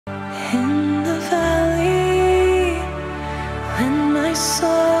In the valley, when my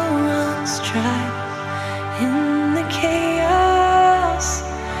soul runs dry, in the chaos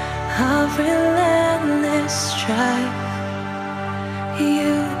of relentless strife,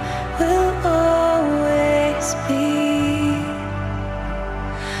 you will always be.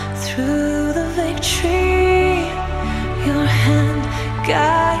 Through the victory, your hand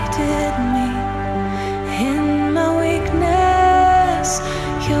guided me. In my weakness,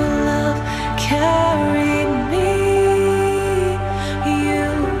 your love carried me. You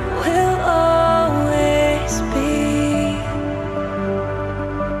will always be.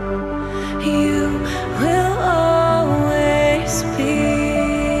 You will always be.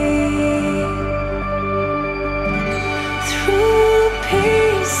 Through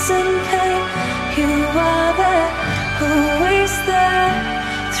peace and pain, you are there, always there.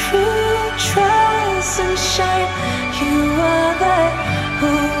 Through trials and shame, you are there,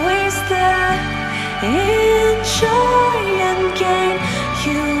 always there. In joy and gain,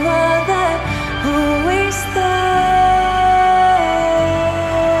 you are there, always there.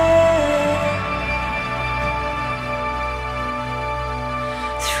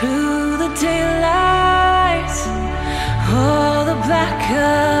 Through the daylight or the black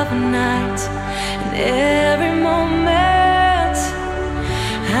of night, in every moment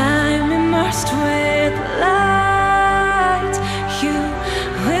I'm immersed with light. You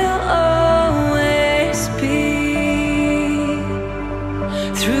will always be.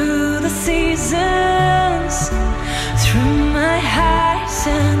 Through the seasons, through my highs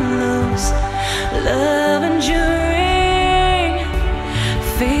and lows, love enduring,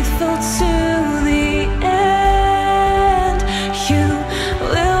 faithful to the end. You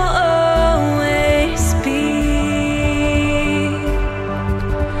will always be.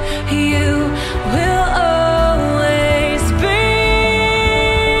 You will always be.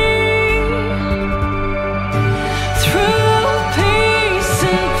 Through peace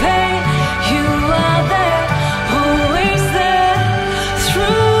and pain, you are there, always there.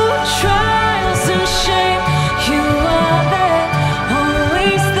 Through trials and shame, you are there,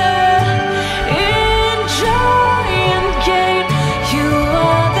 always there. In joy and gain, you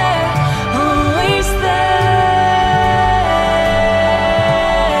are there, always there.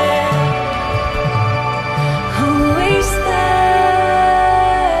 Always there.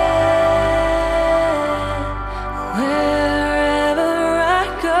 Wherever I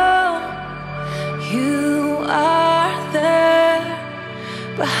go, you are there.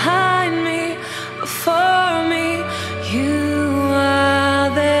 Behind me, before me, you are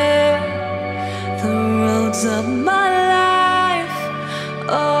there. The roads of my life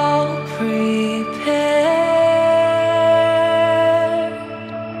all prepared.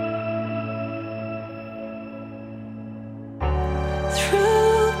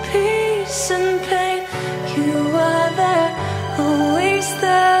 Through peace and pain, you are there, always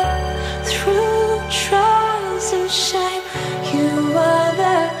there. Through trials and shame, you are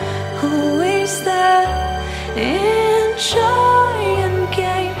there, always there. In joy and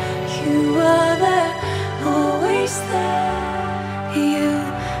gain, you are there, always there. You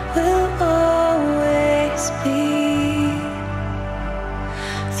will always be.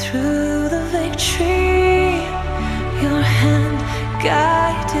 Through the victory, your hand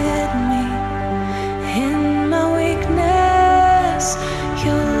guided me. In my weakness,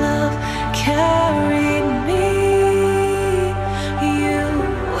 your love carried me. You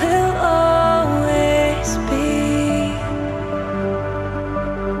will always be.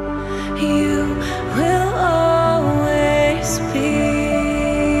 You will always be.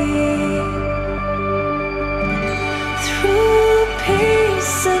 Through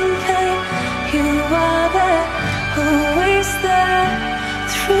peace and pain, you are there, always there.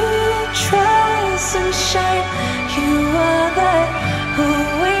 Through trials and shame, you are there,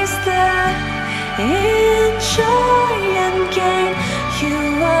 always there. In joy and gain, you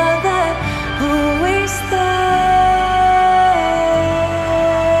are there, always there.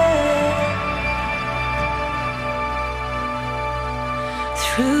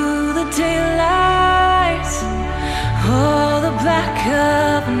 Through the daylight or the black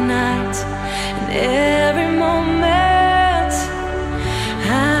of night, in every moment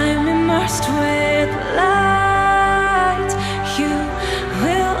I'm immersed with light. You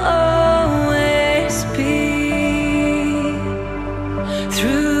will always be.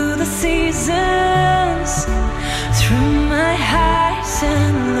 Through the seasons, through my highs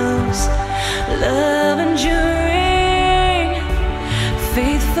and lows, love enduring,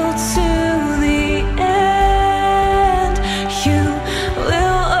 faithful to the end. You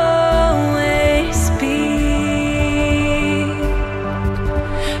will always be.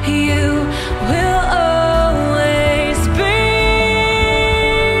 You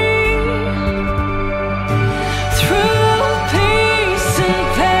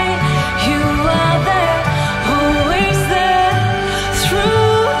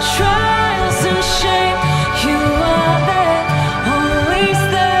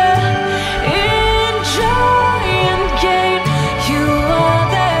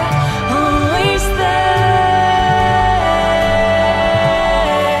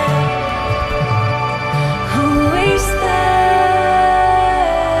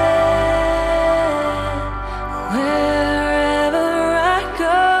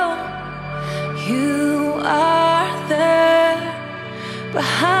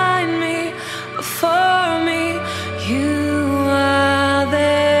before me. You are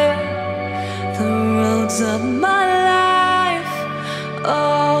there. The roads of my life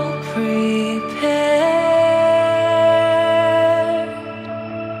all prepared.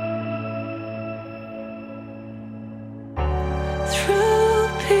 Through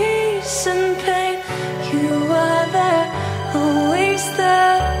peace and pain, you are there, always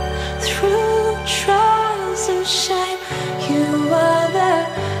there. Through trials and shame, you are there,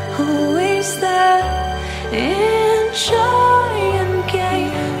 always there. In joy and gain,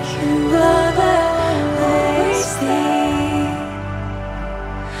 you are there, always there.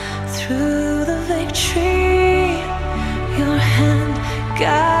 Through the victory, your hand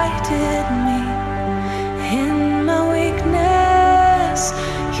guided me. In my weakness,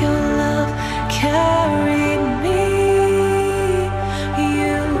 your love carried me.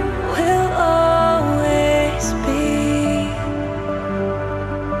 You will always be.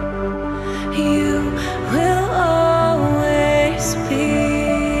 You will always be.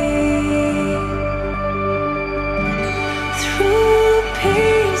 Through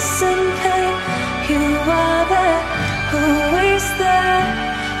peace and pain, you are there, always there.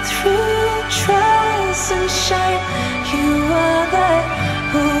 Through trials and shame, you are there,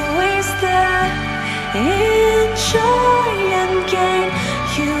 always there. In joy and gain,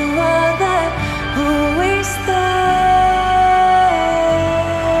 you are there, always there.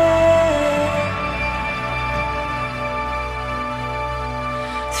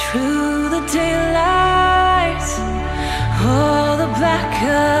 Through the daylight, all the black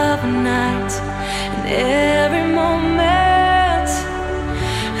of night, and every moment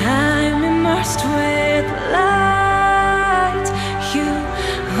I'm immersed with light. You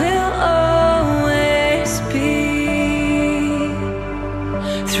will always be.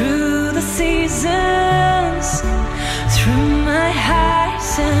 Through the seasons, through my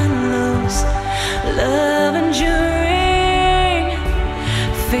highs and lows, love enduring,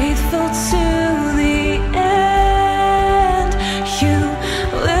 faithful to the end. You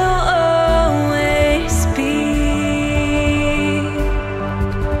will always be.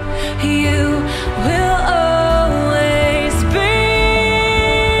 You will always be.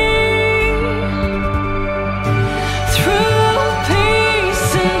 Through peace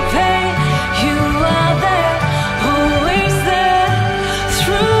and pain, you are there, always there.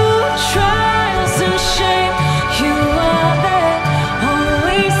 Through trials and shame, you are there,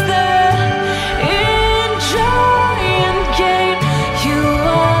 always there. In joy and gain, you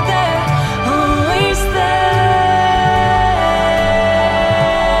are there, always there.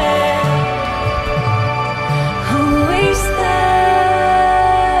 Always there.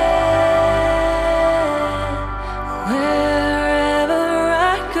 Wherever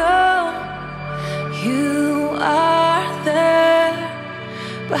I go, you are there.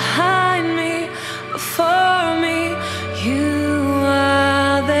 Behind me, before me, you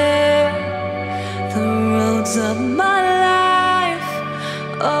are there. The roads of my life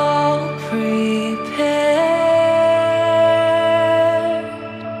all prepared.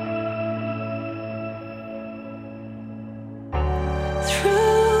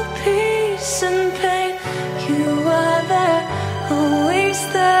 Through peace and pain, you are there, always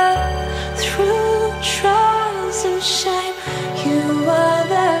there. Through trials and shame, you are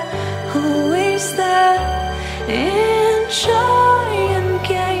there, always there. In joy